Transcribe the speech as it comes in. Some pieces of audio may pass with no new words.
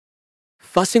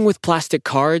fussing with plastic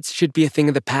cards should be a thing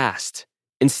of the past.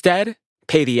 Instead,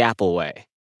 pay the Apple way.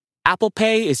 Apple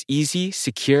Pay is easy,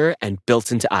 secure, and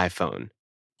built into iPhone.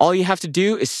 All you have to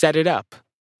do is set it up.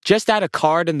 Just add a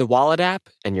card in the Wallet app,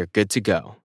 and you're good to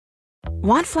go.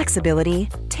 Want flexibility?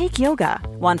 Take yoga.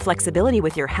 Want flexibility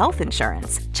with your health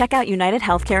insurance? Check out United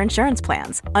Healthcare Insurance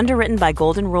Plans. Underwritten by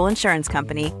Golden Rule Insurance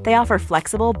Company, they offer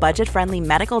flexible, budget-friendly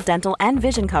medical, dental, and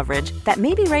vision coverage that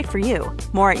may be right for you.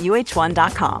 More at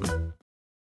uh1.com.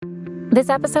 This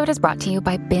episode is brought to you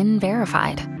by Been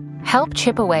Verified. Help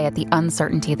chip away at the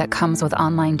uncertainty that comes with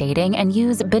online dating and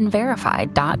use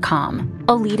BeenVerified.com,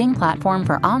 a leading platform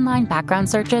for online background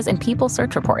searches and people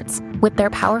search reports. With their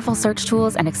powerful search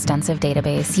tools and extensive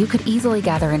database, you could easily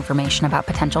gather information about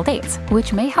potential dates,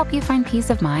 which may help you find peace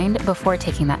of mind before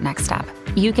taking that next step.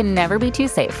 You can never be too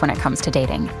safe when it comes to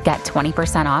dating. Get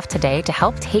 20% off today to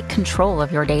help take control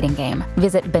of your dating game.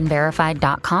 Visit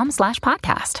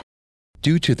BeenVerified.com/podcast.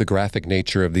 Due to the graphic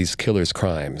nature of these killers'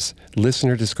 crimes,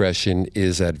 listener discretion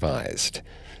is advised.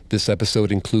 This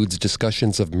episode includes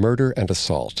discussions of murder and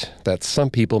assault that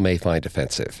some people may find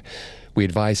offensive. We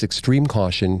advise extreme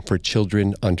caution for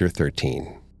children under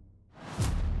 13.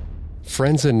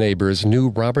 Friends and neighbors knew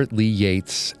Robert Lee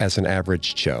Yates as an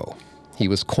average Joe. He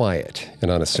was quiet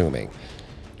and unassuming.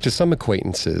 To some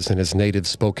acquaintances in his native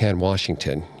Spokane,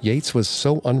 Washington, Yates was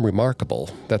so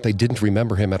unremarkable that they didn't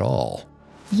remember him at all.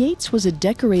 Yates was a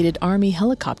decorated Army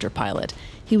helicopter pilot.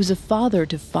 He was a father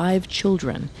to 5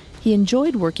 children. He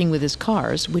enjoyed working with his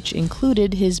cars, which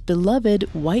included his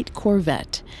beloved white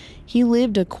Corvette. He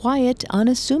lived a quiet,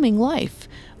 unassuming life,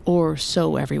 or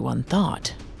so everyone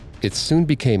thought. It soon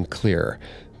became clear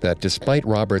that despite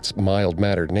Robert's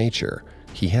mild-mannered nature,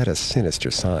 he had a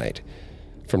sinister side.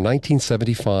 From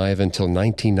 1975 until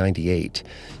 1998,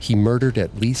 he murdered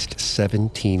at least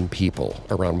 17 people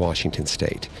around Washington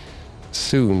state.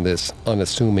 Soon, this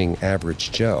unassuming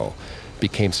average Joe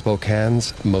became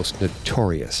Spokane's most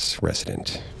notorious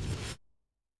resident.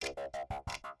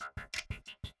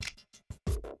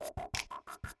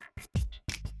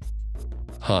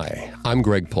 Hi, I'm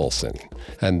Greg Polson,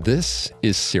 and this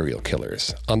is Serial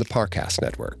Killers on the Parcast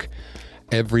Network.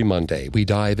 Every Monday, we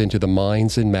dive into the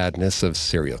minds and madness of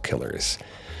serial killers.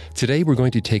 Today, we're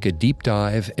going to take a deep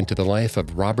dive into the life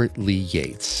of Robert Lee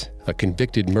Yates, a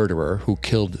convicted murderer who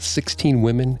killed 16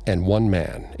 women and 1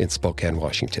 man in Spokane,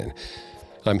 Washington.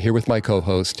 I'm here with my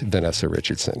co-host, Vanessa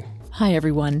Richardson. Hi,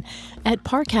 everyone. At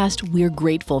Parcast, we're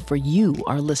grateful for you,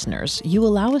 our listeners. You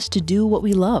allow us to do what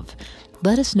we love.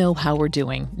 Let us know how we're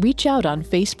doing. Reach out on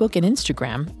Facebook and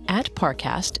Instagram at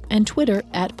Parcast and Twitter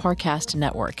at Parcast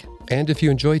Network. And if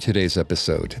you enjoyed today's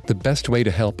episode, the best way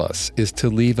to help us is to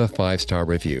leave a 5-star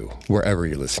review wherever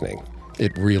you're listening.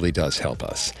 It really does help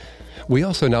us. We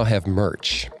also now have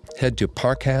merch. Head to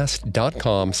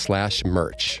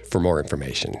parcast.com/merch for more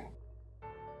information.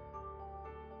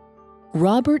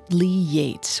 Robert Lee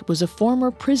Yates was a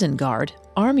former prison guard,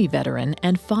 Army veteran,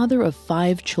 and father of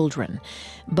 5 children.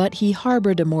 But he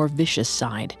harbored a more vicious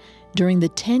side. During the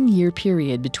 10-year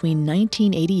period between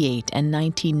 1988 and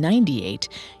 1998,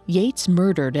 Yates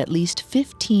murdered at least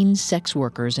 15 sex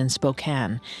workers in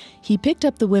Spokane. He picked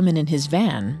up the women in his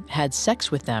van, had sex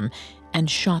with them, and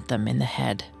shot them in the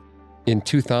head. In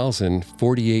 2000,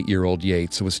 48-year-old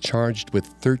Yates was charged with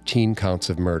 13 counts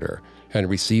of murder and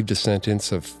received a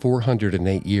sentence of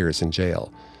 408 years in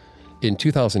jail. In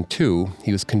 2002,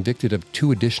 he was convicted of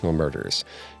 2 additional murders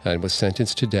and was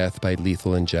sentenced to death by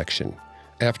lethal injection.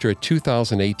 After a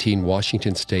 2018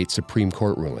 Washington State Supreme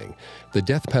Court ruling, the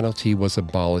death penalty was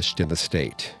abolished in the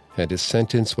state, and his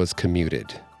sentence was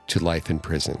commuted to life in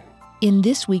prison. In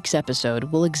this week's episode,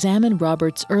 we'll examine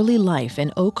Robert's early life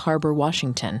in Oak Harbor,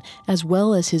 Washington, as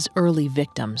well as his early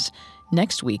victims.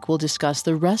 Next week, we'll discuss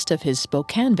the rest of his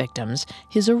Spokane victims,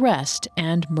 his arrest,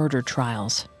 and murder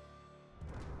trials.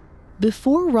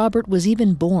 Before Robert was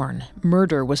even born,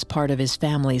 murder was part of his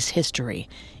family's history.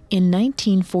 In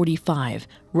 1945,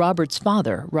 Robert's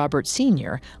father, Robert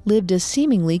Sr., lived a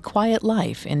seemingly quiet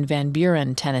life in Van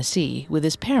Buren, Tennessee, with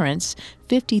his parents,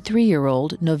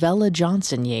 53-year-old Novella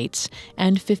Johnson Yates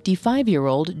and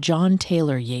 55-year-old John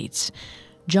Taylor Yates.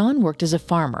 John worked as a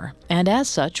farmer, and as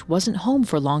such, wasn't home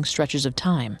for long stretches of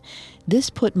time. This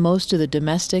put most of the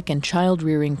domestic and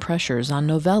child-rearing pressures on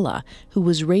Novella, who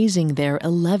was raising their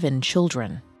 11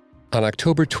 children. On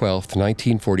October 12,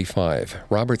 1945,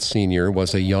 Robert Sr.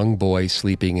 was a young boy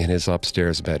sleeping in his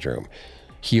upstairs bedroom.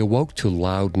 He awoke to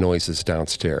loud noises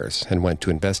downstairs and went to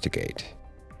investigate.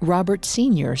 Robert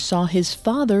Sr. saw his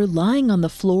father lying on the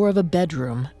floor of a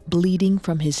bedroom, bleeding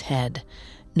from his head.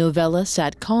 Novella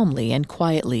sat calmly and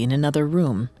quietly in another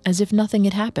room, as if nothing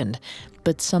had happened.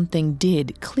 But something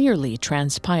did clearly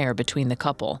transpire between the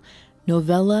couple.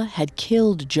 Novella had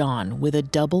killed John with a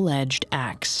double-edged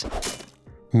axe.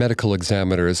 Medical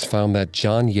examiners found that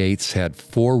John Yates had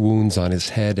 4 wounds on his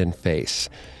head and face,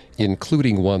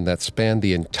 including one that spanned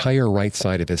the entire right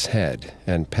side of his head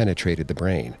and penetrated the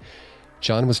brain.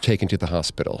 John was taken to the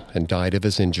hospital and died of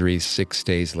his injuries 6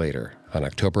 days later, on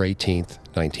October 18,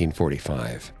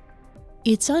 1945.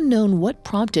 It's unknown what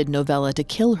prompted Novella to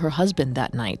kill her husband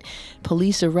that night.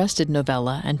 Police arrested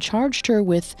Novella and charged her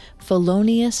with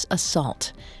felonious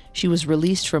assault. She was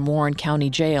released from Warren County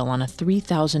Jail on a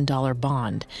 $3,000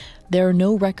 bond. There are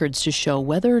no records to show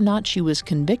whether or not she was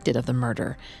convicted of the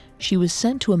murder. She was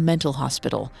sent to a mental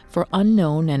hospital for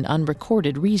unknown and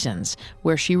unrecorded reasons,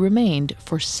 where she remained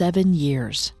for 7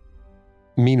 years.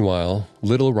 Meanwhile,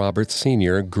 little Robert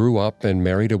Sr. grew up and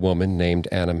married a woman named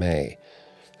Anna Mae.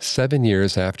 7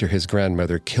 years after his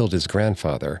grandmother killed his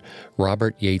grandfather,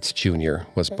 Robert Yates Jr.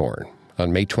 was born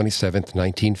on May 27,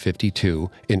 1952,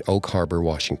 in Oak Harbor,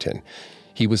 Washington.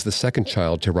 He was the second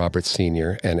child to Robert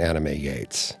Sr. and Anna Mae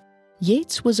Yates.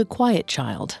 Yates was a quiet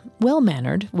child,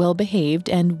 well-mannered, well-behaved,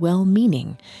 and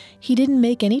well-meaning. He didn't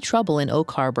make any trouble in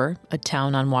Oak Harbor, a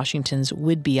town on Washington's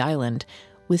Whidbey Island,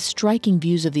 with striking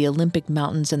views of the Olympic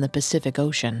Mountains and the Pacific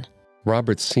Ocean.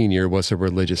 Robert Sr. was a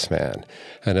religious man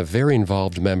and a very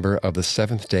involved member of the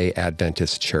Seventh-day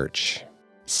Adventist Church.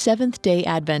 Seventh-day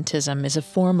Adventism is a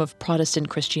form of Protestant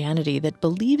Christianity that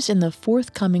believes in the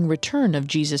forthcoming return of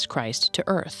Jesus Christ to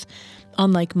earth.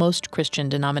 Unlike most Christian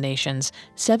denominations,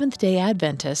 Seventh-day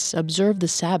Adventists observe the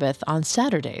Sabbath on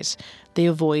Saturdays. They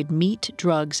avoid meat,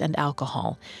 drugs, and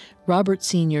alcohol. Robert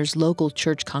Sr.'s local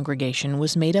church congregation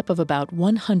was made up of about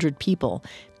 100 people.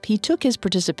 He took his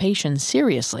participation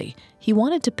seriously. He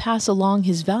wanted to pass along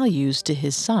his values to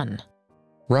his son.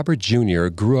 Robert Jr.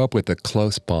 grew up with a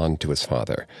close bond to his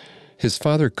father. His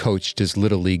father coached his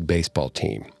Little League baseball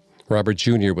team. Robert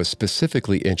Jr. was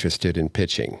specifically interested in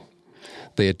pitching.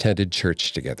 They attended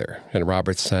church together, and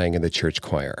Robert sang in the church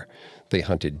choir. They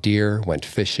hunted deer, went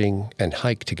fishing, and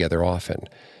hiked together often.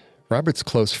 Robert's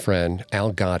close friend,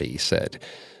 Al Gotti, said,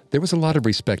 "There was a lot of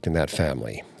respect in that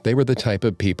family. They were the type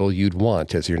of people you'd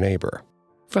want as your neighbor."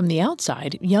 From the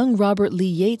outside, young Robert Lee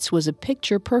Yates was a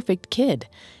picture-perfect kid.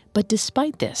 But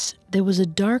despite this, there was a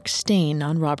dark stain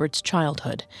on Robert's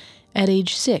childhood. At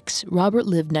age 6, Robert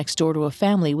lived next door to a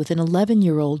family with an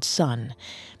 11-year-old son.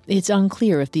 It's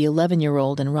unclear if the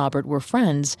 11-year-old and Robert were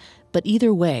friends, but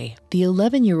either way, the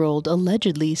 11-year-old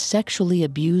allegedly sexually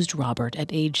abused Robert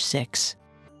at age 6.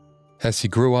 As he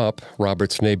grew up,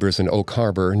 Robert's neighbors in Oak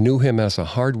Harbor knew him as a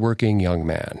hard-working young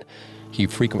man. He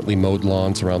frequently mowed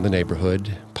lawns around the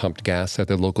neighborhood, pumped gas at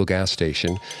the local gas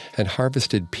station, and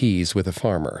harvested peas with a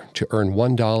farmer to earn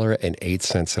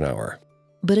 $1.08 an hour.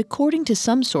 But according to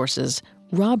some sources,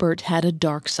 Robert had a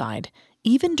dark side,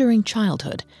 even during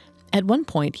childhood. At one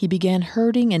point, he began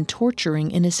hurting and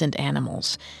torturing innocent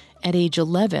animals. At age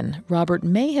 11, Robert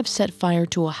may have set fire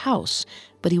to a house,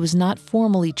 but he was not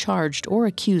formally charged or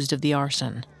accused of the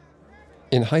arson.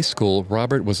 In high school,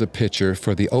 Robert was a pitcher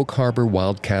for the Oak Harbor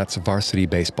Wildcats varsity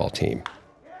baseball team.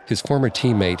 His former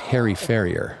teammate, Harry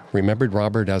Ferrier, remembered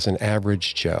Robert as an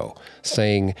average Joe,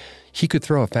 saying he could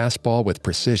throw a fastball with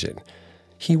precision.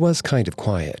 He was kind of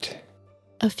quiet.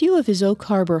 A few of his Oak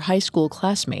Harbor high school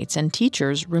classmates and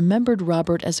teachers remembered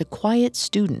Robert as a quiet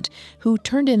student who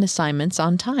turned in assignments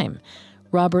on time.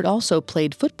 Robert also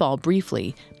played football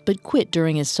briefly, but quit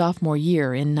during his sophomore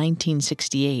year in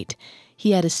 1968.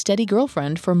 He had a steady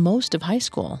girlfriend for most of high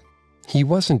school. He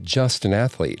wasn't just an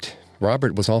athlete.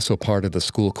 Robert was also part of the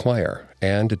school choir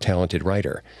and a talented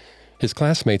writer. His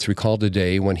classmates recalled a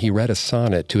day when he read a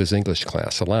sonnet to his English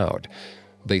class aloud.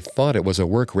 They thought it was a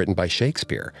work written by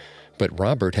Shakespeare, but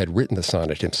Robert had written the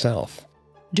sonnet himself.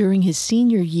 During his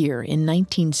senior year in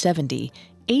 1970,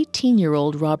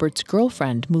 18-year-old Robert's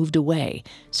girlfriend moved away,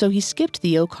 so he skipped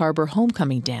the Oak Harbor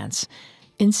homecoming dance.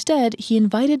 Instead, he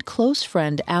invited close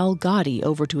friend Al Gotti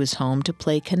over to his home to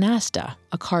play canasta,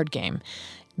 a card game.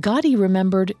 Gotti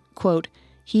remembered, quote,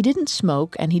 "He didn't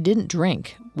smoke and he didn't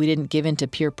drink. We didn't give in to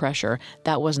peer pressure.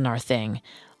 That wasn't our thing.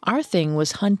 Our thing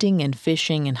was hunting and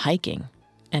fishing and hiking,"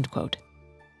 end quote.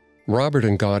 Robert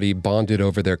and Gotti bonded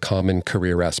over their common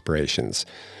career aspirations.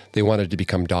 They wanted to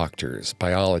become doctors,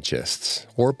 biologists,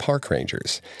 or park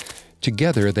rangers.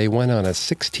 Together, they went on a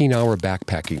 16-hour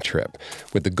backpacking trip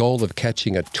with the goal of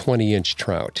catching a 20-inch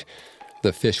trout.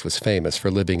 The fish was famous for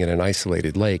living in an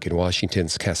isolated lake in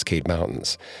Washington's Cascade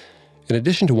Mountains. In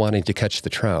addition to wanting to catch the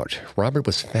trout, Robert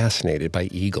was fascinated by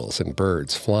eagles and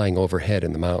birds flying overhead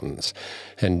in the mountains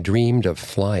and dreamed of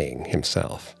flying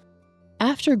himself.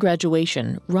 After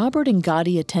graduation, Robert and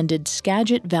Gotti attended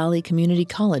Skagit Valley Community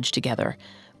College together.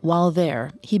 While there,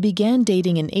 he began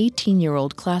dating an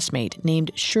 18-year-old classmate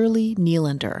named Shirley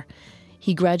Nylander.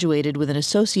 He graduated with an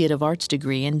Associate of Arts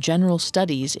degree in General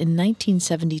Studies in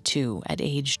 1972 at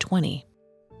age 20.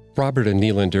 Robert and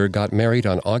Nylander got married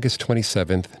on August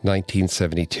 27,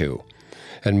 1972,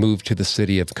 and moved to the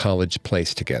city of College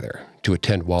Place together to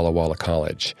attend Walla Walla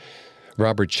College.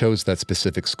 Robert chose that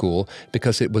specific school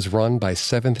because it was run by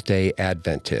Seventh-day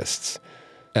Adventists.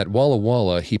 At Walla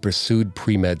Walla, he pursued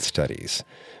pre-med studies,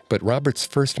 but Robert's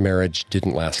first marriage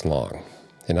didn't last long.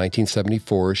 In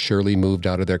 1974, Shirley moved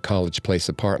out of their College Place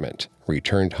apartment,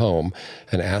 returned home,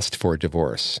 and asked for a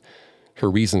divorce. Her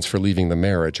reasons for leaving the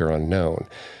marriage are unknown,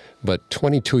 but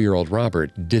 22-year-old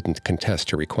Robert didn't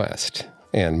contest her request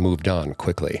and moved on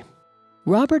quickly.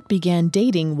 Robert began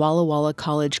dating Walla Walla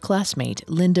College classmate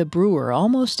Linda Brewer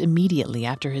almost immediately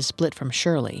after his split from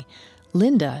Shirley.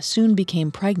 Linda soon became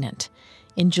pregnant.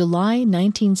 In July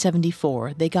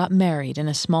 1974, they got married in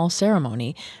a small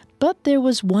ceremony, but there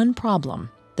was one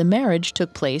problem. The marriage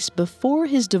took place before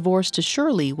his divorce to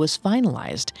Shirley was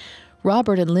finalized.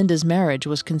 Robert and Linda's marriage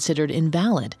was considered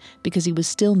invalid because he was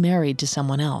still married to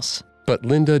someone else. But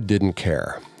Linda didn't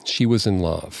care. She was in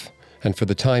love, and for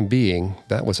the time being,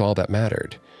 that was all that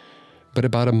mattered. But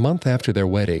about a month after their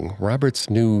wedding, Robert's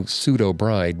new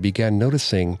pseudo-bride began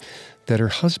noticing that her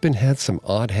husband had some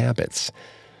odd habits.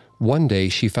 One day,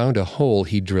 she found a hole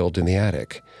he drilled in the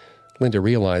attic. Linda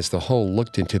realized the hole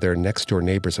looked into their next-door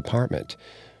neighbor's apartment.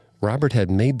 Robert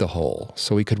had made the hole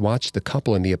so he could watch the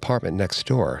couple in the apartment next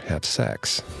door have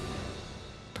sex.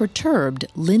 Perturbed,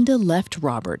 Linda left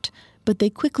Robert, but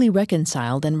they quickly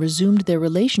reconciled and resumed their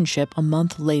relationship a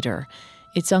month later.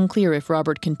 It's unclear if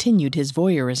Robert continued his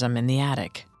voyeurism in the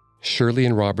attic. Shirley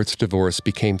and Robert's divorce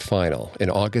became final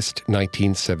in August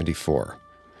 1974.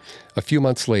 A few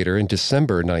months later, in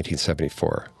December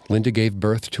 1974, Linda gave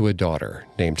birth to a daughter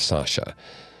named Sasha.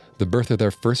 The birth of their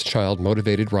first child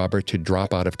motivated Robert to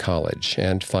drop out of college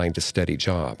and find a steady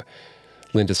job.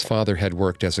 Linda's father had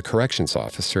worked as a corrections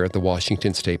officer at the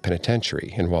Washington State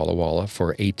Penitentiary in Walla Walla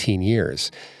for 18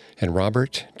 years, and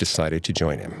Robert decided to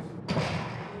join him.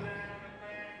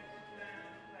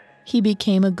 He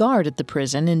became a guard at the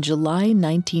prison in July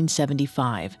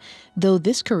 1975, though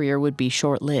this career would be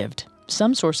short-lived.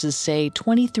 Some sources say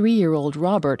 23-year-old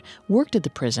Robert worked at the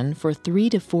prison for 3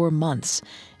 to 4 months,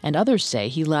 and others say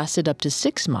he lasted up to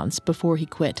 6 months before he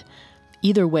quit.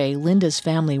 Either way, Linda's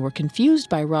family were confused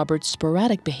by Robert's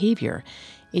sporadic behavior.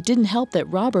 It didn't help that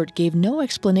Robert gave no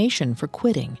explanation for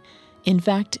quitting. In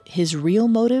fact, his real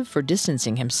motive for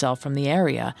distancing himself from the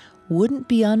area wouldn't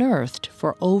be unearthed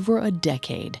for over a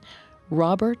decade.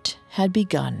 Robert had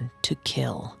begun to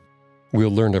kill. We'll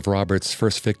learn of Robert's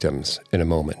first victims in a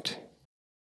moment.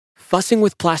 Fussing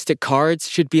with plastic cards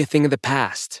should be a thing of the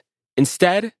past.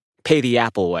 Instead, pay the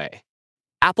Apple way.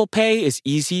 Apple Pay is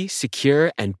easy,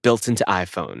 secure, and built into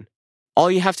iPhone.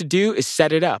 All you have to do is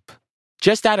set it up.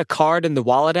 Just add a card in the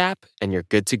Wallet app, and you're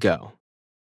good to go.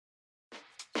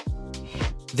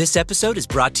 This episode is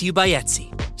brought to you by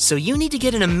Etsy. So you need to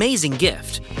get an amazing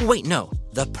gift. Wait, no,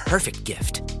 the perfect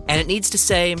gift. And it needs to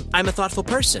say, I'm a thoughtful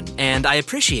person, and I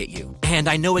appreciate you, and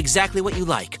I know exactly what you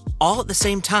like, all at the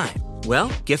same time.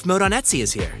 Well, Gift Mode on Etsy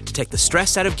is here to take the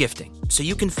stress out of gifting, so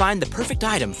you can find the perfect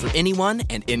item for anyone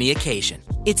and any occasion.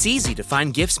 It's easy to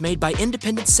find gifts made by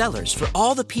independent sellers for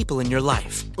all the people in your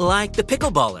life, like the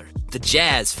pickleballer, the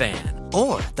jazz fan,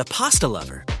 or the pasta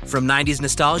lover. From 90s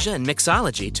nostalgia and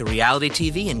mixology to reality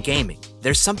TV and gaming,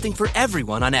 there's something for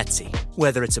everyone on Etsy.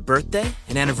 Whether it's a birthday,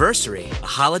 an anniversary, a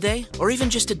holiday, or even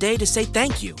just a day to say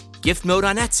thank you, Gift Mode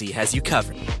on Etsy has you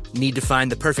covered. Need to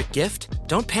find the perfect gift?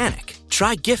 Don't panic.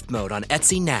 Try Gift Mode on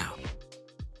Etsy now.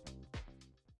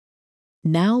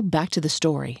 Now back to the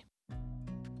story.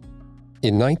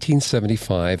 In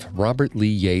 1975, Robert Lee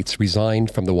Yates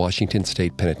resigned from the Washington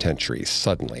State Penitentiary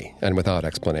suddenly and without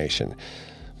explanation.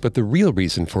 But the real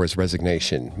reason for his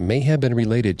resignation may have been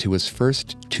related to his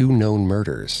first 2 known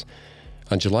murders.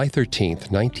 On July 13,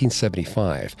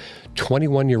 1975,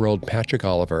 21-year-old Patrick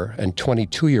Oliver and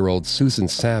 22-year-old Susan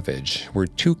Savage were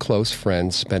 2 close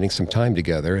friends spending some time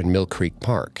together in Mill Creek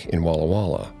Park in Walla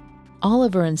Walla.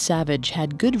 Oliver and Savage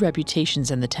had good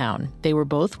reputations in the town. They were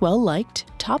both well-liked,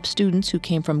 top students who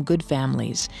came from good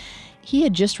families. He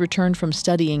had just returned from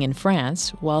studying in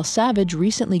France, while Savage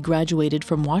recently graduated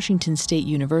from Washington State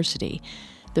University.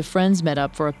 The friends met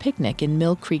up for a picnic in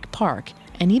Mill Creek Park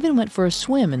and even went for a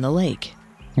swim in the lake.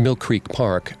 Mill Creek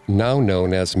Park, now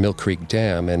known as Mill Creek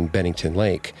Dam and Bennington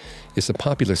Lake, is a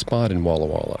popular spot in Walla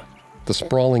Walla. The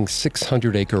sprawling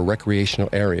 600-acre recreational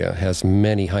area has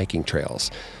many hiking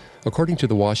trails. According to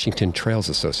the Washington Trails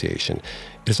Association,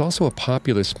 it is also a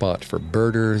popular spot for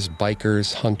birders,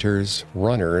 bikers, hunters,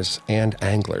 runners, and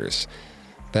anglers.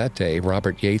 That day,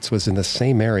 Robert Yates was in the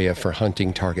same area for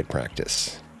hunting target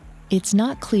practice. It's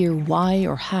not clear why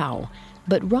or how,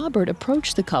 but Robert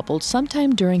approached the couple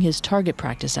sometime during his target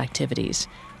practice activities.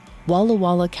 Walla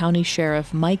Walla County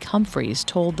Sheriff Mike Humphreys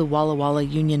told the Walla Walla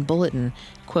Union Bulletin,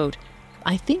 quote,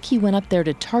 "I think he went up there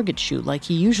to target shoot like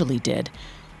he usually did.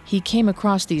 He came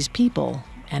across these people,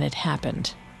 and it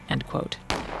happened," end quote.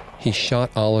 He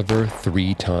shot Oliver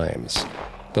 3 times.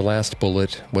 The last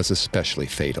bullet was especially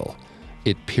fatal.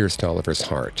 It pierced Oliver's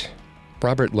heart.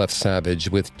 Robert left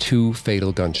Savage with 2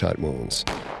 fatal gunshot wounds,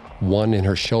 one in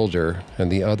her shoulder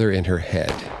and the other in her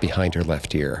head, behind her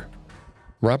left ear.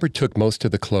 Robert took most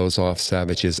of the clothes off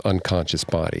Savage's unconscious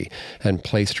body and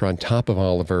placed her on top of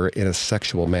Oliver in a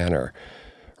sexual manner.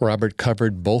 Robert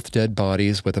covered both dead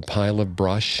bodies with a pile of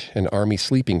brush, an army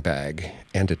sleeping bag,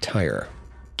 and a tire.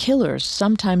 Killers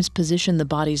sometimes position the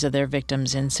bodies of their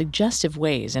victims in suggestive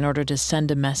ways in order to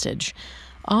send a message.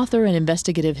 Author and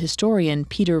investigative historian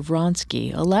Peter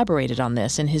Vronsky elaborated on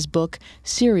this in his book,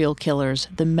 Serial Killers,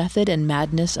 The Method and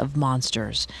Madness of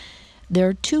Monsters. There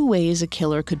are 2 ways a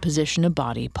killer could position a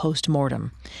body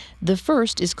post-mortem. The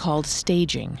first is called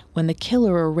staging, when the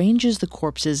killer arranges the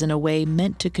corpses in a way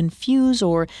meant to confuse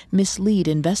or mislead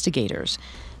investigators.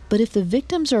 But if the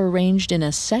victims are arranged in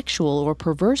a sexual or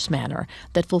perverse manner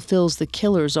that fulfills the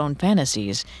killer's own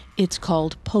fantasies, it's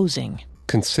called posing.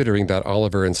 Considering that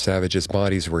Oliver and Savage's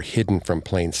bodies were hidden from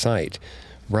plain sight,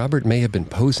 Robert may have been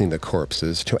posing the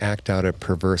corpses to act out a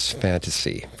perverse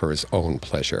fantasy for his own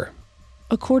pleasure.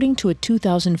 According to a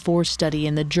 2004 study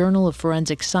in the Journal of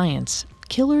Forensic Science,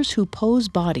 killers who pose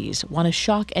bodies want to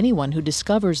shock anyone who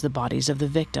discovers the bodies of the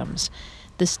victims.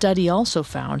 The study also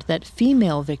found that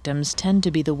female victims tend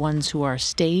to be the ones who are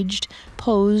staged,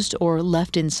 posed, or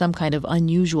left in some kind of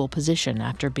unusual position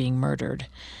after being murdered.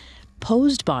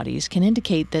 Posed bodies can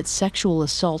indicate that sexual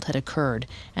assault had occurred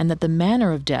and that the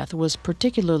manner of death was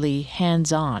particularly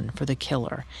hands-on for the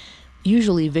killer.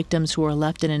 Usually, victims who are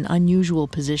left in an unusual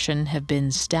position have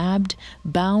been stabbed,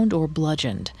 bound, or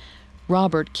bludgeoned.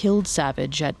 Robert killed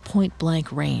Savage at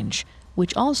point-blank range,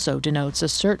 which also denotes a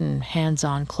certain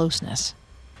hands-on closeness.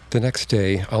 The next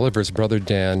day, Oliver's brother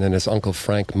Dan and his uncle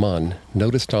Frank Munn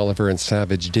noticed Oliver and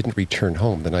Savage didn't return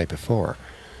home the night before.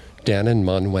 Dan and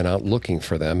Munn went out looking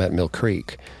for them at Mill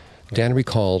Creek. Dan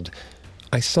recalled,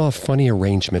 "I saw a funny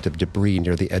arrangement of debris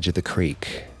near the edge of the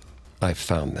creek. I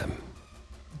found them."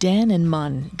 Dan and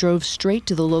Munn drove straight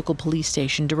to the local police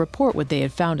station to report what they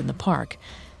had found in the park.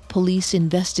 Police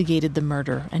investigated the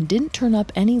murder and didn't turn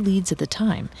up any leads at the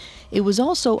time. It was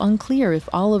also unclear if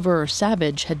Oliver or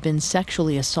Savage had been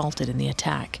sexually assaulted in the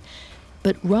attack.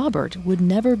 But Robert would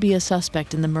never be a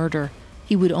suspect in the murder.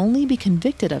 He would only be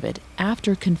convicted of it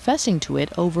after confessing to it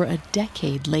over a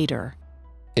decade later.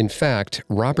 In fact,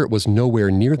 Robert was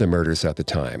nowhere near the murders at the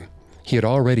time. He had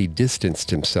already distanced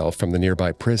himself from the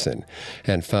nearby prison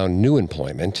and found new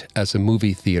employment as a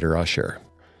movie theater usher.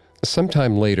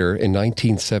 Sometime later, in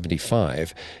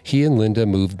 1975, he and Linda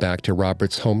moved back to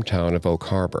Robert's hometown of Oak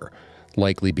Harbor,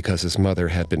 likely because his mother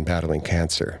had been battling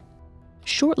cancer.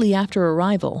 Shortly after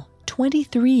arrival,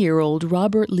 23-year-old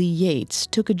Robert Lee Yates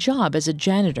took a job as a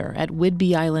janitor at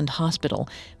Whidbey Island Hospital,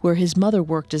 where his mother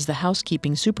worked as the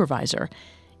housekeeping supervisor.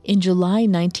 In July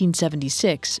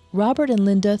 1976, Robert and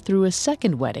Linda threw a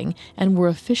second wedding and were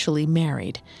officially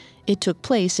married. It took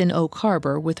place in Oak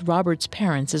Harbor with Robert's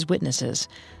parents as witnesses.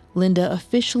 Linda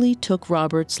officially took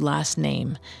Robert's last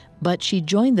name, but she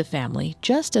joined the family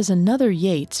just as another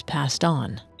Yates passed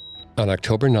on. On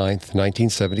October 9,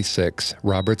 1976,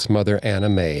 Robert's mother, Anna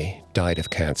Mae, died of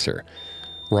cancer.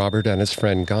 Robert and his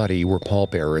friend Gotti were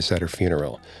pallbearers at her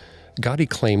funeral. Gotti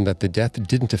claimed that the death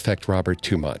didn't affect Robert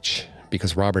too much,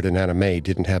 because Robert and Anna Mae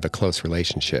didn't have a close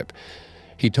relationship.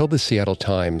 He told the Seattle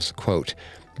Times, quote,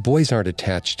 "Boys aren't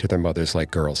attached to their mothers like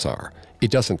girls are.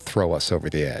 It doesn't throw us over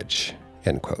the edge,"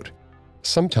 end quote.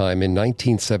 Sometime in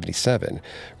 1977,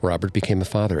 Robert became a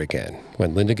father again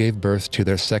when Linda gave birth to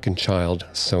their second child,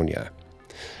 Sonia.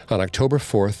 On October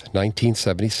 4,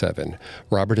 1977,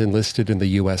 Robert enlisted in the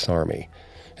U.S. Army.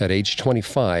 At age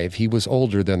 25, he was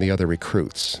older than the other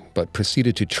recruits, but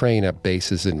proceeded to train at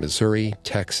bases in Missouri,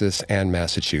 Texas, and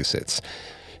Massachusetts.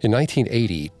 In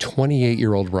 1980,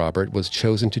 28-year-old Robert was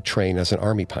chosen to train as an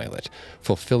Army pilot,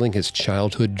 fulfilling his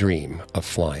childhood dream of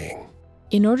flying.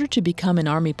 In order to become an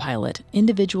Army pilot,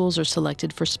 individuals are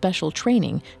selected for special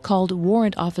training called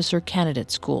Warrant Officer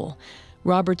Candidate School.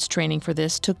 Robert's training for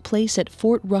this took place at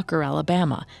Fort Rucker,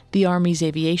 Alabama, the Army's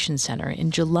aviation center,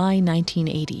 in July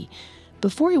 1980.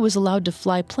 Before he was allowed to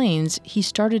fly planes, he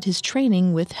started his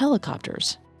training with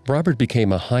helicopters. Robert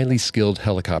became a highly skilled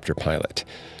helicopter pilot.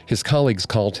 His colleagues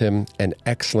called him an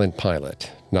excellent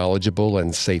pilot, knowledgeable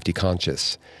and safety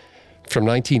conscious. From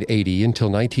 1980 until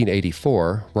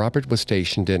 1984, Robert was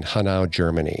stationed in Hanau,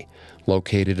 Germany,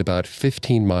 located about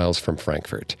 15 miles from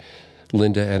Frankfurt.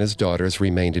 Linda and his daughters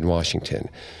remained in Washington,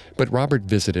 but Robert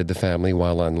visited the family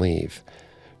while on leave.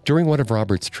 During one of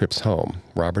Robert's trips home,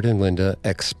 Robert and Linda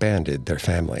expanded their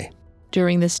family.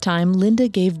 During this time, Linda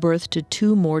gave birth to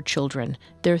 2 more children,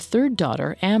 their third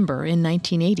daughter, Amber, in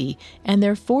 1980, and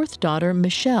their fourth daughter,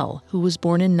 Michelle, who was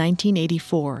born in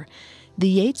 1984. The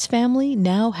Yates family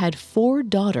now had 4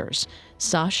 daughters,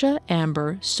 Sasha,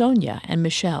 Amber, Sonia, and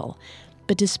Michelle.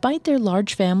 But despite their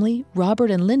large family,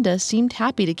 Robert and Linda seemed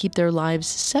happy to keep their lives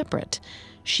separate.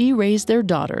 She raised their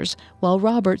daughters, while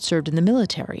Robert served in the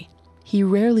military. He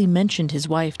rarely mentioned his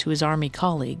wife to his Army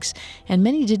colleagues, and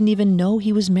many didn't even know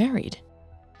he was married.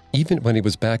 Even when he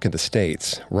was back in the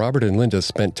States, Robert and Linda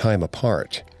spent time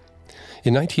apart.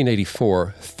 In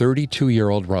 1984,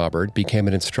 32-year-old Robert became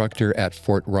an instructor at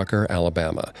Fort Rucker,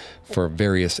 Alabama, for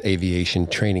various aviation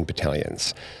training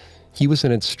battalions. He was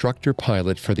an instructor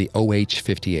pilot for the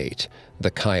OH-58,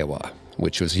 the Kiowa,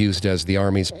 which was used as the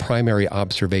Army's primary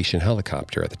observation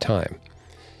helicopter at the time.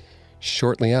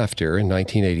 Shortly after, in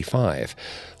 1985,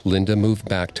 Linda moved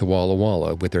back to Walla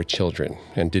Walla with their children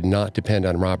and did not depend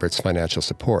on Robert's financial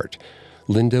support.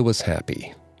 Linda was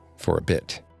happy, for a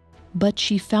bit. But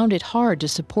she found it hard to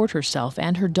support herself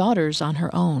and her daughters on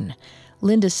her own.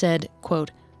 Linda said,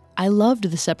 quote, "I loved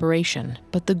the separation,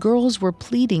 but the girls were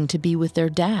pleading to be with their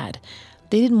dad.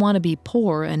 They didn't want to be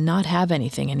poor and not have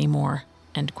anything anymore,"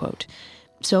 end quote.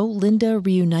 So Linda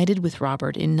reunited with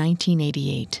Robert in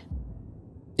 1988.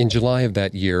 In July of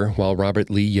that year, while Robert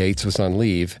Lee Yates was on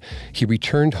leave, he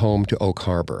returned home to Oak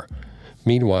Harbor.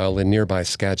 Meanwhile, in nearby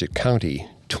Skagit County,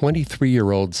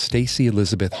 23-year-old Stacy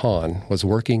Elizabeth Hahn was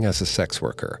working as a sex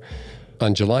worker.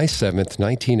 On July 7,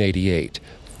 1988,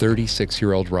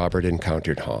 36-year-old Robert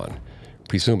encountered Hahn,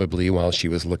 presumably while she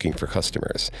was looking for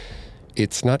customers.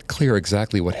 It's not clear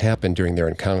exactly what happened during their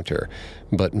encounter,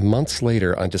 but months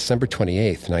later, on December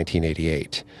 28,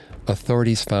 1988,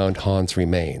 authorities found Hahn's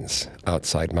remains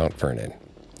outside Mount Vernon.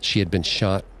 She had been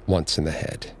shot once in the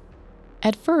head.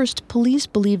 At first, police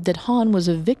believed that Hahn was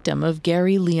a victim of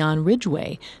Gary Leon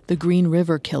Ridgway, the Green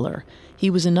River Killer. He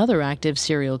was another active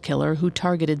serial killer who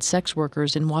targeted sex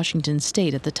workers in Washington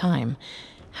state at the time.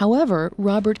 However,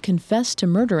 Robert confessed to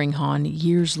murdering Hahn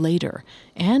years later,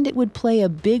 and it would play a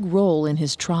big role in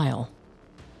his trial.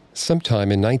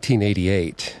 Sometime in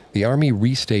 1988, the Army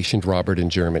restationed Robert in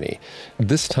Germany,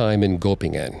 this time in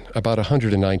Göppingen, about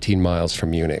 119 miles from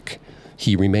Munich.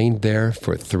 He remained there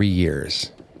for 3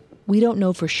 years. We don't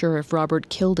know for sure if Robert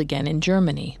killed again in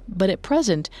Germany, but at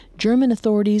present, German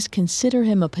authorities consider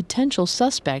him a potential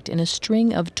suspect in a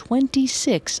string of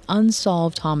 26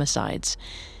 unsolved homicides.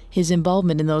 His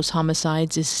involvement in those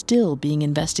homicides is still being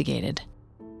investigated.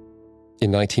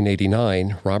 In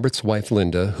 1989, Robert's wife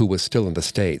Linda, who was still in the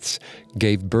States,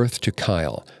 gave birth to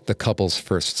Kyle, the couple's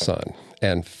first son,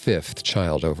 and 5th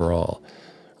child overall.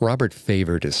 Robert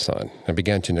favored his son and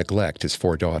began to neglect his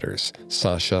 4 daughters,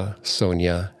 Sasha,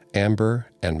 Sonia, Amber,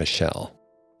 and Michelle.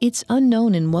 It's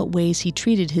unknown in what ways he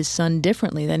treated his son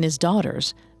differently than his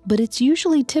daughters, but it's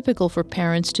usually typical for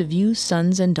parents to view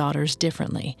sons and daughters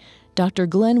differently. Dr.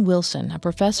 Glenn Wilson, a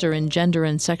professor in gender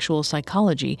and sexual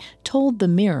psychology, told The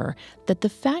Mirror that the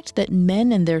fact that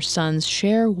men and their sons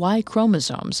share Y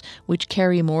chromosomes, which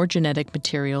carry more genetic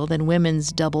material than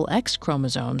women's double X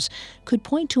chromosomes, could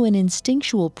point to an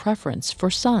instinctual preference for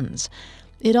sons.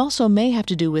 It also may have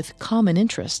to do with common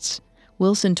interests.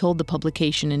 Wilson told the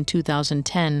publication in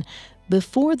 2010,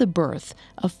 "Before the birth,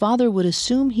 a father would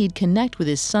assume he'd connect with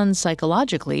his son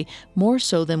psychologically more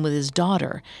so than with his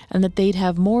daughter, and that they'd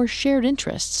have more shared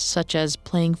interests, such as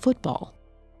playing football."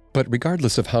 But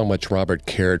regardless of how much Robert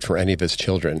cared for any of his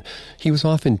children, he was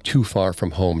often too far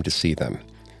from home to see them.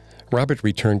 Robert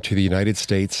returned to the United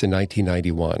States in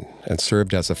 1991 and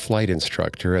served as a flight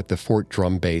instructor at the Fort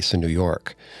Drum base in New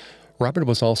York. Robert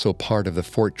was also part of the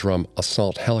Fort Drum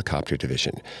Assault Helicopter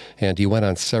Division, and he went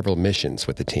on several missions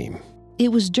with the team.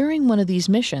 It was during one of these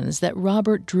missions that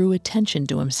Robert drew attention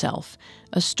to himself,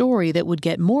 a story that would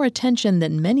get more attention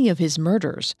than many of his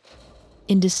murders.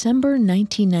 In December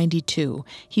 1992,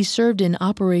 he served in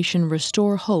Operation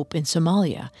Restore Hope in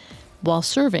Somalia. While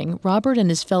serving, Robert and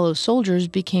his fellow soldiers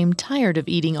became tired of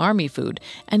eating Army food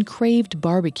and craved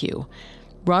barbecue.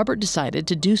 Robert decided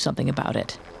to do something about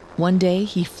it. One day,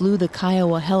 he flew the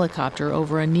Kiowa helicopter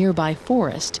over a nearby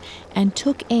forest and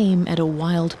took aim at a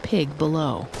wild pig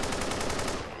below.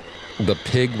 The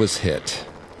pig was hit.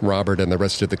 Robert and the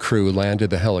rest of the crew landed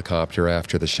the helicopter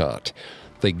after the shot.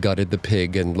 They gutted the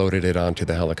pig and loaded it onto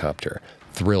the helicopter,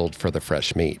 thrilled for the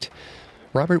fresh meat.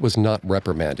 Robert was not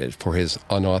reprimanded for his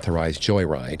unauthorized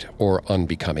joyride or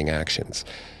unbecoming actions.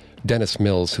 Dennis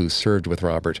Mills, who served with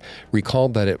Robert,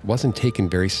 recalled that it wasn't taken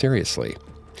very seriously.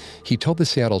 He told the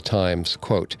Seattle Times,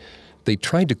 quote, "They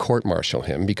tried to court-martial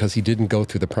him because he didn't go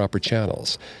through the proper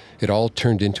channels. It all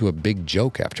turned into a big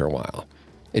joke after a while.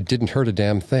 It didn't hurt a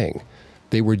damn thing.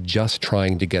 They were just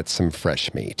trying to get some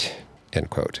fresh meat," end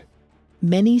quote.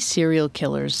 Many serial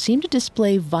killers seem to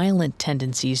display violent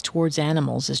tendencies towards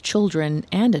animals as children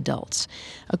and adults.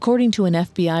 According to an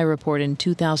FBI report in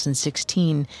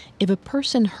 2016, if a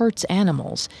person hurts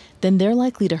animals, then they're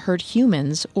likely to hurt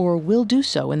humans or will do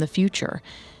so in the future.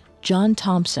 John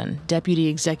Thompson, Deputy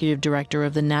Executive Director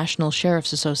of the National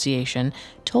Sheriff's Association,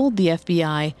 told the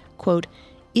FBI, quote,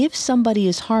 "If somebody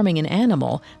is harming an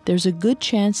animal, there's a good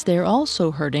chance they're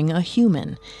also hurting a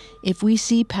human. If we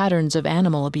see patterns of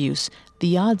animal abuse,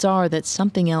 the odds are that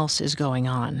something else is going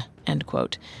on," end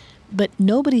quote. But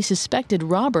nobody suspected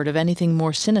Robert of anything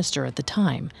more sinister at the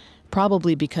time,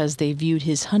 probably because they viewed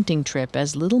his hunting trip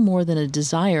as little more than a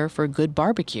desire for good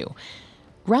barbecue.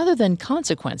 Rather than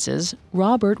consequences,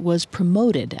 Robert was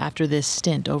promoted after this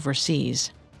stint overseas.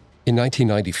 In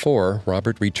 1994,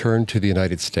 Robert returned to the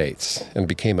United States and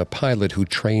became a pilot who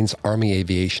trains Army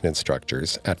aviation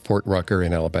instructors at Fort Rucker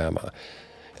in Alabama.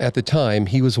 At the time,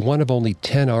 he was one of only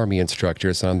 10 Army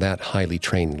instructors on that highly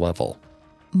trained level.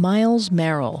 Miles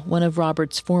Merrill, one of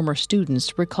Robert's former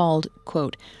students, recalled,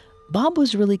 quote, "Bob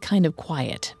was really kind of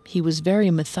quiet. He was very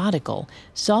methodical,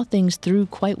 saw things through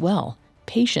quite well.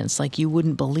 Patience like you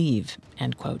wouldn't believe,"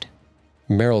 end quote.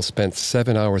 Merrill spent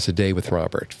 7 hours a day with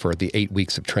Robert for the 8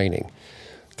 weeks of training.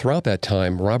 Throughout that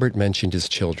time, Robert mentioned his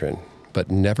children,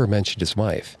 but never mentioned his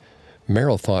wife.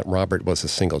 Merrill thought Robert was a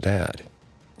single dad.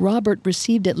 Robert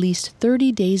received at least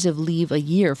 30 days of leave a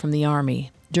year from the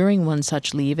Army. During one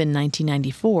such leave in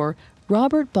 1994,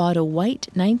 Robert bought a white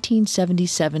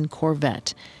 1977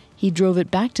 Corvette. He drove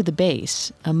it back to the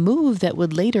base, a move that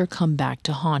would later come back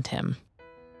to haunt him.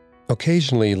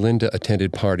 Occasionally, Linda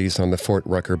attended parties on the Fort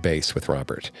Rucker base with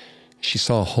Robert. She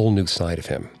saw a whole new side of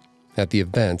him. At the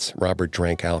events, Robert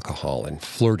drank alcohol and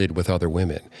flirted with other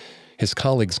women. His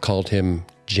colleagues called him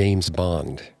James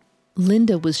Bond.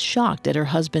 Linda was shocked at her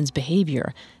husband's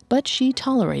behavior, but she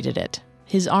tolerated it.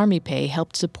 His Army pay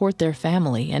helped support their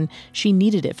family, and she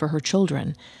needed it for her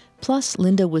children. Plus,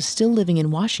 Linda was still living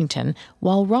in Washington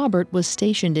while Robert was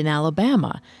stationed in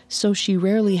Alabama, so she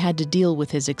rarely had to deal with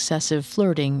his excessive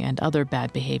flirting and other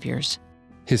bad behaviors.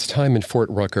 His time in Fort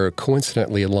Rucker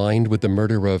coincidentally aligned with the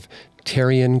murder of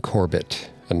Terrian Corbett,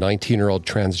 a 19-year-old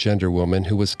transgender woman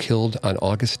who was killed on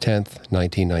August 10,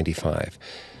 1995.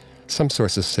 Some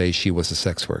sources say she was a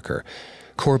sex worker.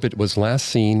 Corbett was last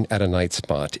seen at a night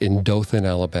spot in Dothan,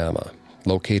 Alabama,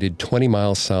 located 20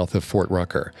 miles south of Fort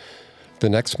Rucker. The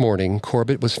next morning,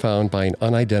 Corbett was found by an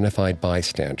unidentified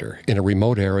bystander in a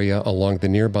remote area along the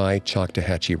nearby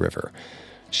Choctawhatchee River.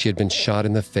 She had been shot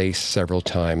in the face several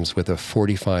times with a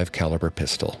 .45 caliber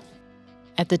pistol.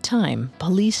 At the time,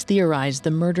 police theorized the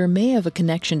murder may have a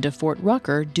connection to Fort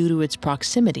Rucker due to its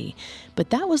proximity, but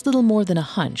that was little more than a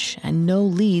hunch, and no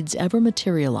leads ever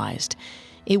materialized.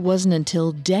 It wasn't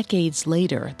until decades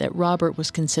later that Robert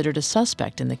was considered a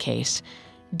suspect in the case.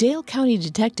 Dale County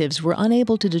detectives were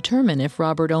unable to determine if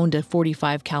Robert owned a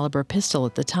 .45 caliber pistol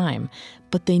at the time,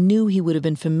 but they knew he would have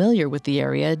been familiar with the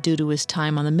area due to his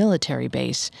time on the military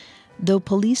base. Though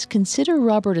police consider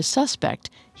Robert a suspect,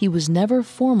 he was never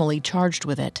formally charged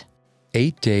with it.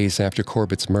 8 days after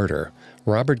Corbett's murder,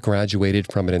 Robert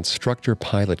graduated from an instructor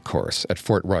pilot course at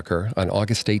Fort Rucker on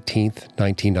August 18,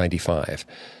 1995.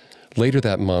 Later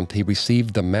that month, he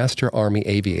received the Master Army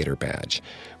Aviator Badge,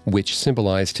 which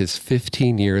symbolized his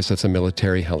 15 years as a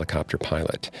military helicopter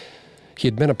pilot. He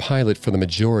had been a pilot for the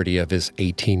majority of his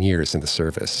 18 years in the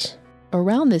service.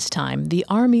 Around this time, the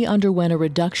Army underwent a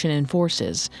reduction in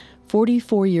forces.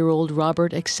 44-year-old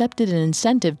Robert accepted an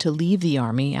incentive to leave the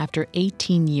Army after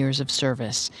 18 years of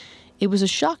service. It was a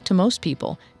shock to most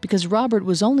people because Robert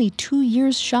was only 2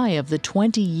 years shy of the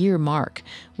 20-year mark,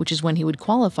 which is when he would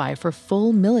qualify for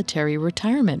full military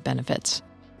retirement benefits.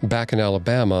 Back in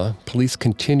Alabama, police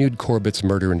continued Corbett's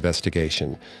murder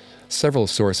investigation. Several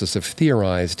sources have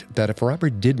theorized that if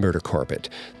Robert did murder Corbett,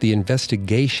 the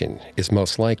investigation is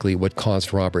most likely what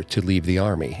caused Robert to leave the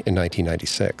Army in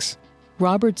 1996.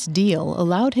 Robert's deal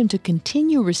allowed him to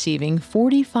continue receiving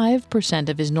 45%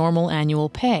 of his normal annual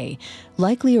pay,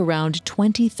 likely around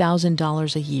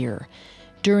 $20,000 a year.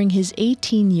 During his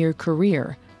 18-year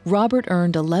career, Robert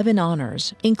earned 11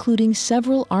 honors, including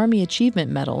several Army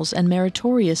Achievement Medals and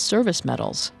Meritorious Service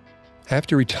Medals.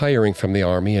 After retiring from the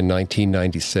Army in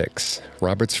 1996,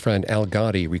 Robert's friend Al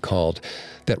Gotti recalled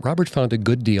that Robert found a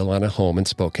good deal on a home in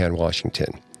Spokane,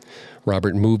 Washington.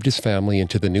 Robert moved his family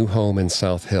into the new home in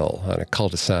South Hill on a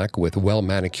cul-de-sac with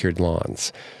well-manicured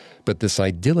lawns. But this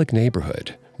idyllic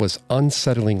neighborhood was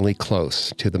unsettlingly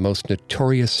close to the most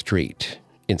notorious street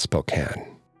in Spokane.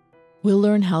 We'll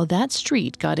learn how that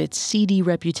street got its seedy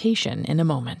reputation in a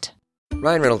moment.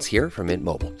 Ryan Reynolds here from Mint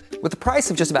Mobile. With the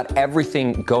price of just about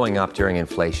everything going up during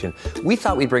inflation, we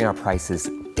thought we'd bring our prices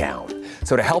down.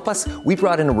 So to help us, we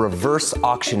brought in a reverse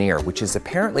auctioneer, which is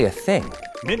apparently a thing.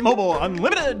 Mint Mobile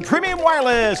Unlimited Premium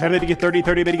Wireless. How to get 30,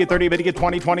 30, bit to get 30, bit to get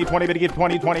 20, 20, 20, bit to get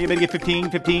 20, 20, bit to get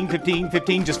 15, 15, 15,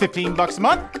 15, just $15 a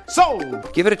month?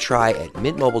 Sold! Give it a try at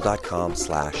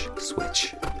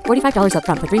mintmobile.com/switch. $45 up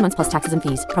front for 3 months plus taxes and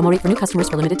fees. Promo rate for new customers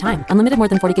for limited time. Unlimited more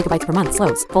than 40 gigabytes per month.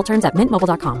 Slows full terms at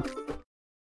mintmobile.com.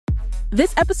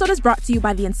 This episode is brought to you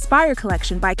by the Inspire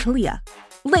Collection by Kalia.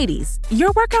 Ladies,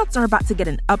 your workouts are about to get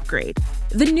an upgrade.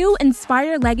 The new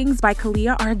Inspire leggings by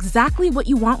Kalia are exactly what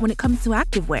you want when it comes to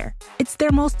activewear. It's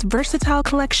their most versatile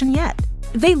collection yet.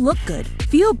 They look good,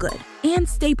 feel good, and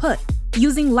stay put.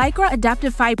 Using Lycra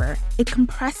adaptive fiber, it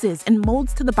compresses and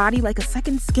molds to the body like a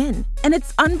second skin. And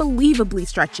it's unbelievably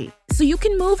stretchy, so you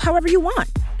can move however you want.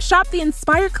 Shop the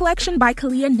Inspire Collection by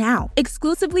Kalia now,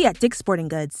 exclusively at Dick's Sporting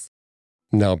Goods.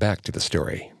 Now back to the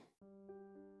story.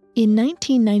 In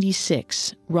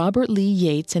 1996, Robert Lee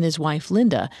Yates and his wife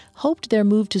Linda hoped their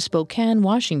move to Spokane,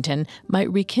 Washington might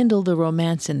rekindle the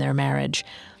romance in their marriage.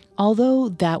 Although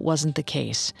that wasn't the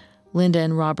case. Linda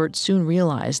and Robert soon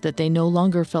realized that they no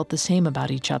longer felt the same about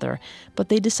each other, but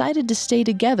they decided to stay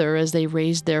together as they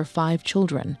raised their 5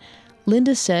 children.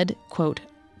 Linda said, quote,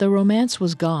 "The romance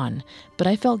was gone, but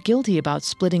I felt guilty about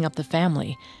splitting up the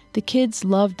family. The kids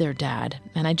loved their dad,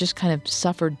 and I just kind of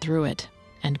suffered through it,"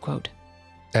 end quote.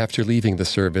 After leaving the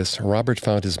service, Robert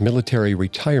found his military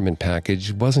retirement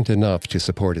package wasn't enough to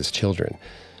support his children.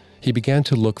 He began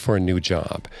to look for a new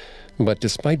job. But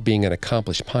despite being an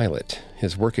accomplished pilot,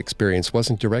 his work experience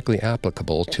wasn't directly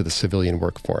applicable to the civilian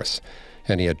workforce,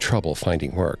 and he had trouble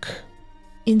finding work.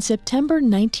 In September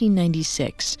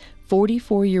 1996,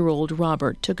 44-year-old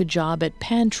Robert took a job at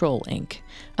Pantrol, Inc.,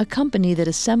 a company that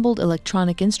assembled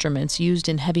electronic instruments used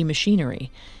in heavy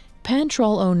machinery.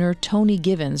 Pantrol owner Tony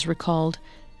Givens recalled,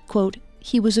 quote,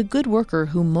 "He was a good worker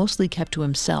who mostly kept to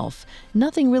himself.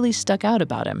 Nothing really stuck out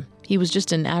about him. He was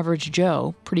just an average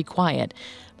Joe, pretty quiet.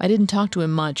 I didn't talk to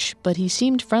him much, but he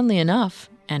seemed friendly enough,"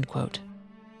 end quote.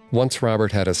 Once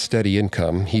Robert had a steady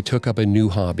income, he took up a new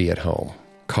hobby at home,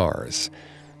 cars.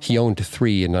 He owned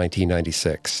 3 in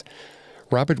 1996.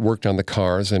 Robert worked on the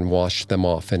cars and washed them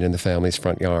often in the family's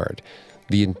front yard.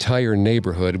 The entire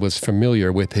neighborhood was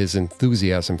familiar with his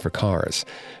enthusiasm for cars,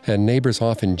 and neighbors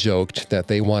often joked that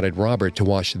they wanted Robert to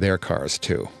wash their cars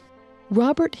too.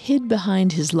 Robert hid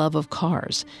behind his love of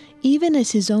cars, even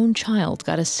as his own child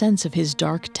got a sense of his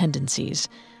dark tendencies.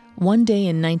 One day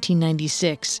in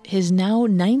 1996, his now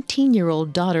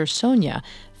 19-year-old daughter Sonia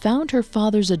found her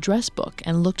father's address book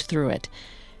and looked through it.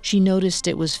 She noticed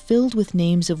it was filled with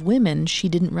names of women she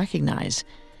didn't recognize.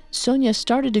 Sonia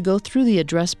started to go through the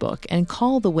address book and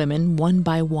call the women one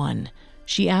by one.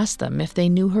 She asked them if they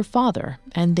knew her father,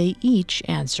 and they each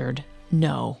answered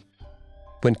no.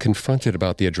 When confronted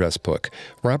about the address book,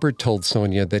 Robert told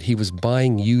Sonia that he was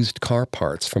buying used car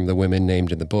parts from the women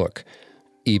named in the book,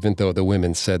 even though the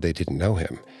women said they didn't know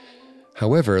him.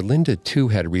 However, Linda too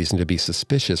had reason to be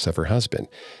suspicious of her husband.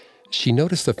 She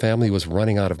noticed the family was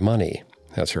running out of money,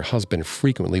 as her husband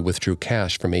frequently withdrew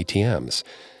cash from ATMs.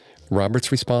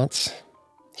 Robert's response?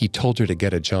 He told her to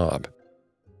get a job.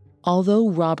 Although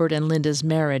Robert and Linda's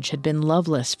marriage had been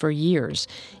loveless for years,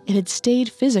 it had stayed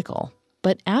physical.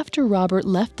 But after Robert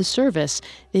left the service,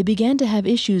 they began to have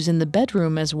issues in the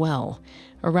bedroom as well.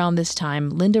 Around this time,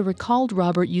 Linda recalled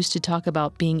Robert used to talk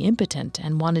about being impotent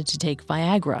and wanted to take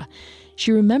Viagra.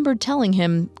 She remembered telling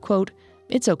him, quote,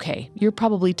 "It's okay, you're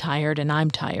probably tired and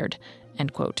I'm tired,"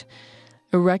 end quote.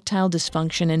 Erectile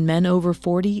dysfunction in men over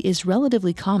 40 is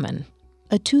relatively common.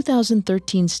 A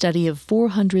 2013 study of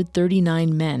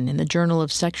 439 men in the Journal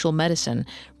of Sexual Medicine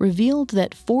revealed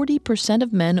that 40%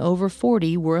 of men over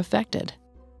 40 were affected.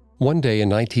 One day in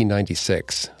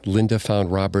 1996, Linda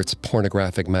found Robert's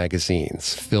pornographic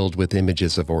magazines filled with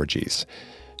images of orgies.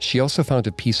 She also found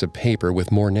a piece of paper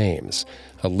with more names,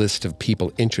 a list of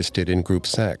people interested in group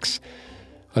sex.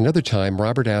 Another time,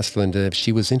 Robert asked Linda if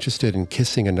she was interested in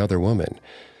kissing another woman.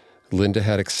 Linda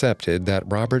had accepted that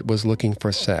Robert was looking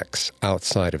for sex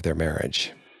outside of their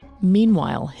marriage.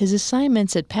 Meanwhile, his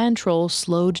assignments at Pantrol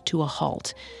slowed to a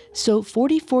halt, so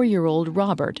 44-year-old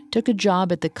Robert took a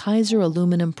job at the Kaiser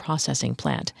aluminum processing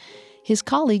plant. His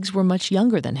colleagues were much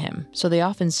younger than him, so they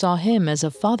often saw him as a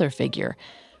father figure.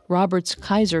 Robert's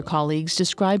Kaiser colleagues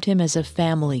described him as a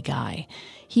family guy.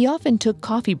 He often took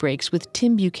coffee breaks with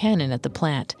Tim Buchanan at the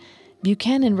plant.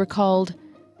 Buchanan recalled,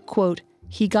 quote,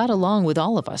 "He got along with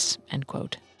all of us," end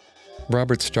quote.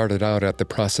 Robert started out at the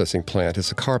processing plant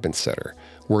as a carbon setter,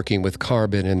 working with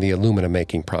carbon in the aluminum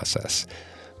making process.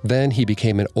 Then he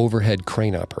became an overhead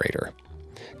crane operator.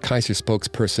 Kaiser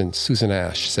spokesperson Susan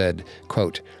Ash said,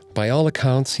 quote, "By all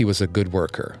accounts, he was a good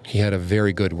worker. He had a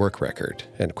very good work record,"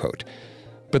 end quote.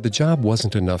 But the job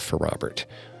wasn't enough for Robert.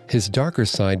 His darker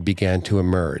side began to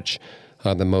emerge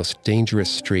on the most dangerous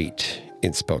street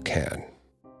in Spokane.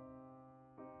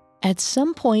 At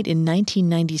some point in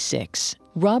 1996,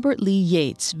 Robert Lee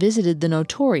Yates visited the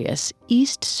notorious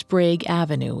East Sprague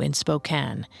Avenue in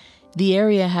Spokane. The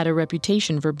area had a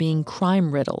reputation for being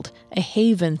crime-riddled, a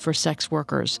haven for sex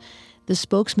workers. The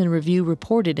Spokesman Review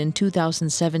reported in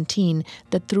 2017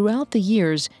 that throughout the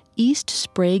years, East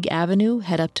Sprague Avenue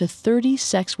had up to 30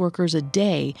 sex workers a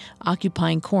day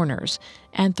occupying corners,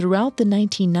 and throughout the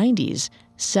 1990s,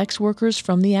 sex workers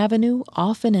from the avenue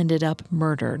often ended up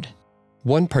murdered.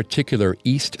 One particular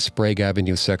East Sprague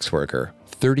Avenue sex worker,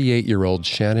 38-year-old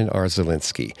Shannon R.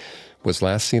 Zielinski, was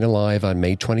last seen alive on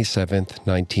May 27,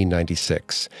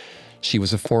 1996. She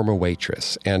was a former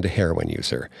waitress and a heroin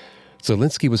user.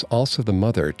 Zielinski was also the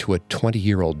mother to a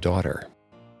 20-year-old daughter.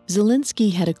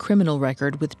 Zielinski had a criminal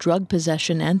record with drug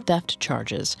possession and theft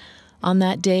charges. On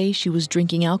that day, she was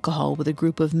drinking alcohol with a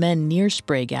group of men near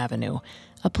Sprague Avenue.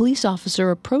 A police officer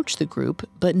approached the group,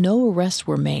 but no arrests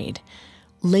were made.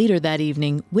 Later that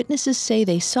evening, witnesses say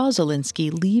they saw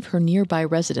Zielinski leave her nearby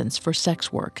residence for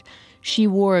sex work. She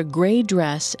wore a gray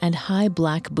dress and high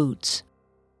black boots.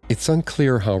 It's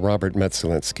unclear how Robert met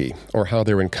Zielinski or how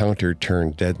their encounter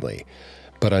turned deadly.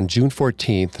 But on June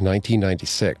 14,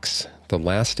 1996, the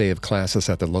last day of classes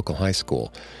at the local high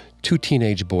school, two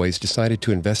teenage boys decided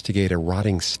to investigate a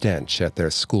rotting stench at their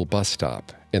school bus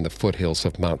stop in the foothills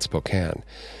of Mount Spokane.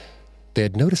 They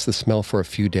had noticed the smell for a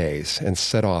few days and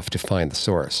set off to find the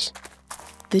source.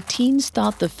 The teens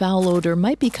thought the foul odor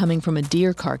might be coming from a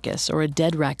deer carcass or a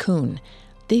dead raccoon.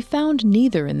 They found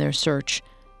neither in their search.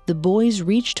 The boys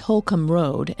reached Holcomb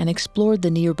Road and explored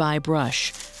the nearby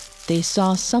brush. They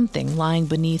saw something lying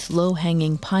beneath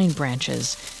low-hanging pine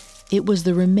branches. It was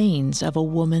the remains of a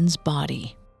woman's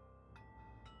body.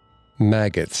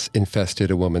 Maggots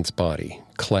infested a woman's body,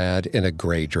 clad in a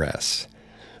gray dress.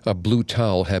 A blue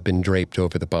towel had been draped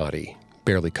over the body,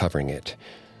 barely covering it.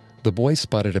 The boys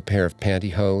spotted a pair of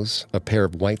pantyhose, a pair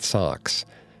of white socks,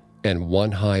 and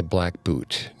one high black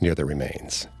boot near the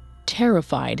remains.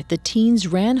 Terrified, the teens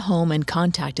ran home and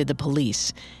contacted the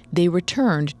police. They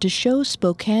returned to show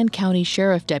Spokane County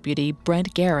Sheriff Deputy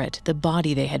Brent Garrett the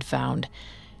body they had found.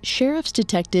 Sheriff's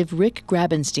Detective Rick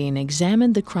Grabenstein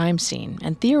examined the crime scene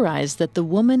and theorized that the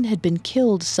woman had been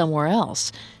killed somewhere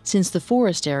else, since the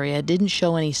forest area didn't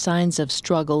show any signs of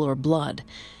struggle or blood.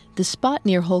 The spot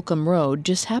near Holcomb Road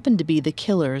just happened to be the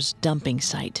killer's dumping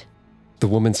site. The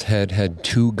woman's head had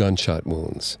 2 gunshot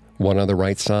wounds, one on the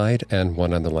right side and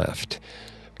one on the left.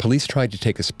 Police tried to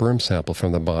take a sperm sample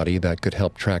from the body that could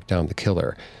help track down the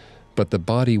killer, but the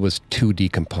body was too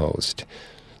decomposed.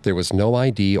 There was no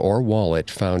ID or wallet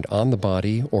found on the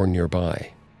body or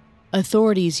nearby.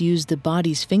 Authorities used the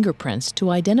body's fingerprints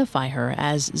to identify her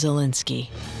as Zielinski.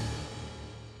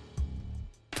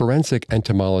 Forensic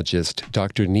entomologist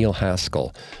Dr. Neil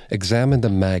Haskell examined the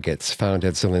maggots found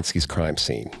at Zielinski's crime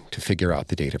scene to figure out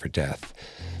the date of her death.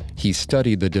 He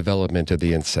studied the development of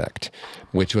the insect,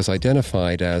 which was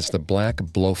identified as the black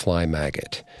blowfly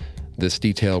maggot. This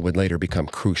detail would later become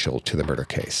crucial to the murder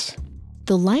case.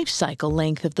 The life cycle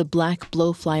length of the black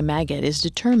blowfly maggot is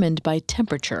determined by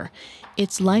temperature.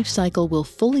 Its life cycle will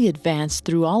fully advance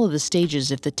through all of the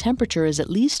stages if the temperature is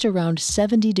at least around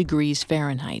 70 degrees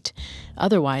Fahrenheit.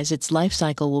 Otherwise, its life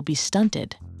cycle will be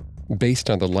stunted. Based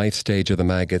on the life stage of the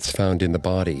maggots found in the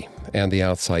body and the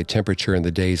outside temperature in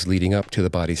the days leading up to the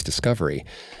body's discovery,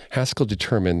 Haskell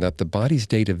determined that the body's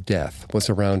date of death was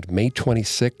around May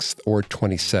 26th or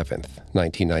 27th,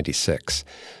 1996.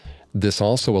 This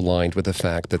also aligned with the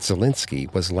fact that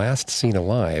Zielinski was last seen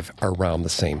alive around the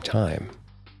same time.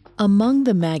 Among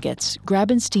the maggots,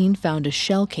 Grabenstein found a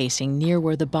shell casing near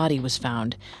where the body was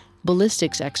found.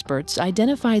 Ballistics experts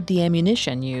identified the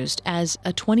ammunition used as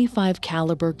a .25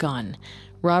 caliber gun.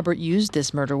 Robert used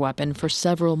this murder weapon for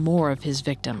several more of his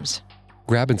victims.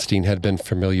 Grabenstein had been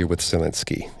familiar with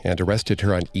Zelinsky and arrested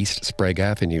her on East Sprague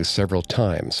Avenue several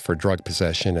times for drug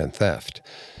possession and theft.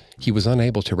 He was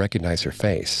unable to recognize her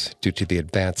face due to the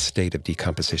advanced state of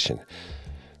decomposition.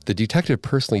 The detective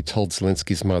personally told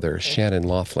Zelinsky's mother, Shannon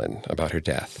Laughlin, about her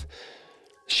death.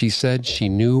 She said she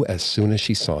knew as soon as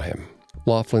she saw him.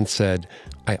 Laughlin said,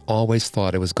 "I always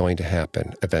thought it was going to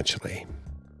happen eventually."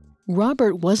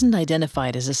 Robert wasn't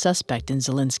identified as a suspect in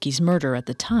Zelinsky's murder at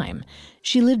the time.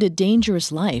 She lived a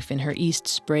dangerous life in her East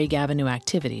Sprague Avenue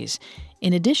activities.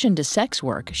 In addition to sex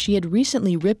work, she had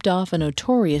recently ripped off a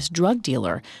notorious drug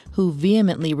dealer who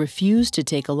vehemently refused to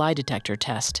take a lie detector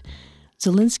test.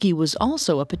 Zelinsky was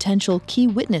also a potential key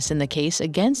witness in the case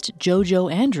against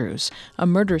Jojo Andrews, a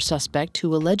murder suspect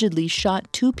who allegedly shot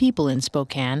 2 people in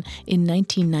Spokane in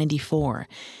 1994.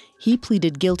 He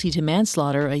pleaded guilty to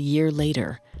manslaughter a year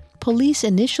later. Police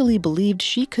initially believed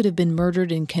she could have been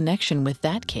murdered in connection with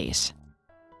that case.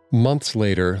 Months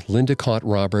later, Linda caught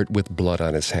Robert with blood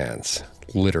on his hands,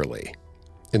 literally.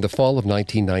 In the fall of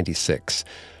 1996,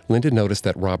 Linda noticed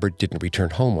that Robert didn't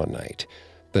return home one night.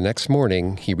 The next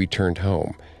morning, he returned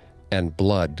home, and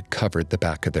blood covered the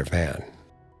back of their van.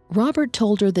 Robert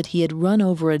told her that he had run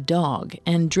over a dog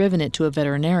and driven it to a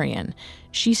veterinarian.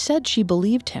 She said she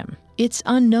believed him. It's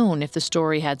unknown if the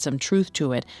story had some truth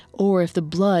to it or if the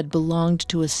blood belonged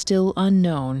to a still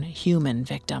unknown human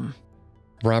victim.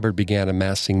 Robert began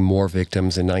amassing more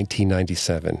victims in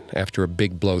 1997 after a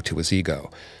big blow to his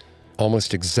ego.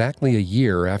 Almost exactly a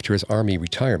year after his Army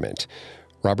retirement,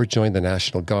 Robert joined the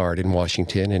National Guard in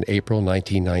Washington in April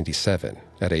 1997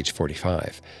 at age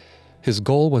 45. His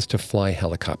goal was to fly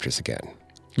helicopters again.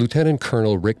 Lieutenant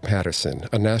Colonel Rick Patterson,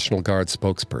 a National Guard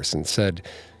spokesperson, said,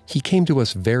 "He came to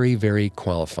us very, very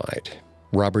qualified.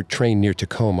 Robert trained near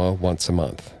Tacoma once a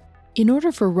month." In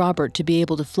order for Robert to be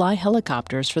able to fly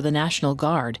helicopters for the National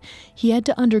Guard, he had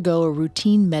to undergo a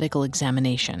routine medical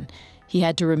examination. He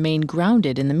had to remain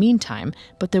grounded in the meantime,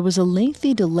 but there was a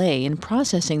lengthy delay in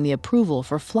processing the approval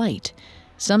for flight.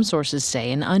 Some sources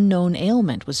say an unknown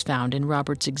ailment was found in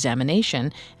Robert's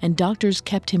examination, and doctors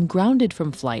kept him grounded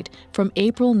from flight from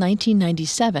April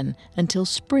 1997 until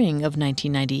spring of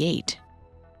 1998.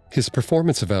 His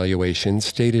performance evaluation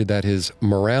stated that his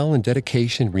morale and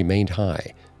dedication remained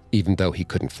high, even though he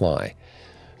couldn't fly.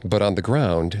 But on the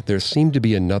ground, there seemed to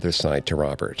be another side to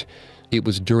Robert. It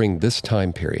was during this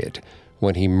time period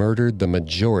when he murdered the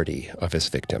majority of his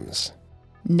victims.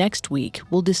 Next week,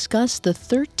 we'll discuss the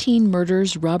 13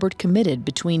 murders Robert committed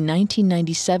between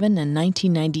 1997 and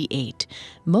 1998,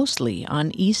 mostly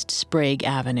on East Sprague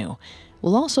Avenue.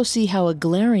 We'll also see how a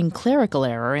glaring clerical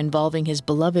error involving his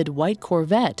beloved white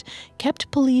Corvette kept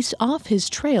police off his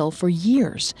trail for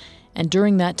years. And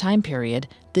during that time period,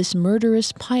 this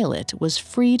murderous pilot was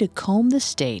free to comb the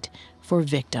state for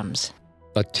victims.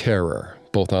 A terror,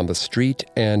 both on the street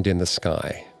and in the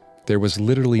sky. There was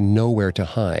literally nowhere to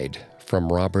hide from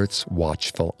Robert's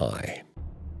watchful eye.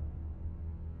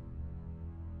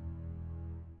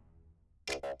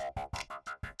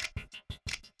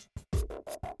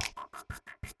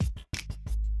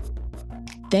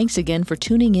 Thanks again for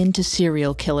tuning in to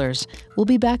Serial Killers. We'll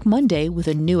be back Monday with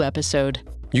a new episode.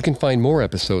 You can find more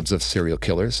episodes of Serial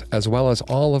Killers, as well as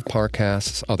all of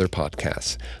Parcast's other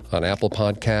podcasts, on Apple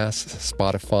Podcasts,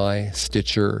 Spotify,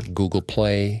 Stitcher, Google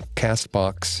Play,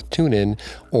 CastBox, TuneIn,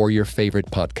 or your favorite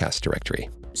podcast directory.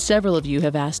 Several of you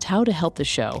have asked how to help the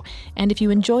show, and if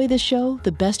you enjoy the show,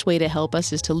 the best way to help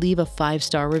us is to leave a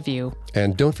 5-star review.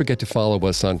 And don't forget to follow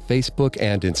us on Facebook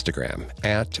and Instagram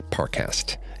at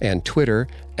Parcast, and Twitter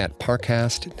at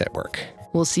Parcast Network.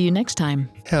 We'll see you next time.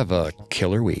 Have a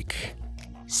killer week.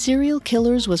 Serial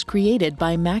Killers was created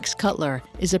by Max Cutler,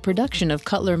 is a production of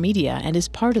Cutler Media, and is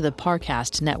part of the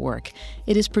Parcast network.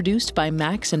 It is produced by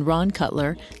Max and Ron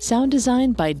Cutler, sound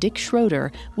designed by Dick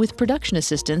Schroeder, with production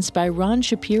assistance by Ron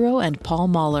Shapiro and Paul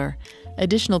Mahler.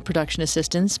 Additional production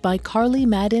assistance by Carly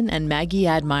Madden and Maggie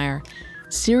Admire.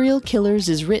 Serial Killers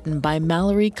is written by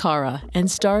Mallory Cara and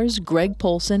stars Greg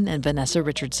Polson and Vanessa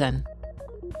Richardson.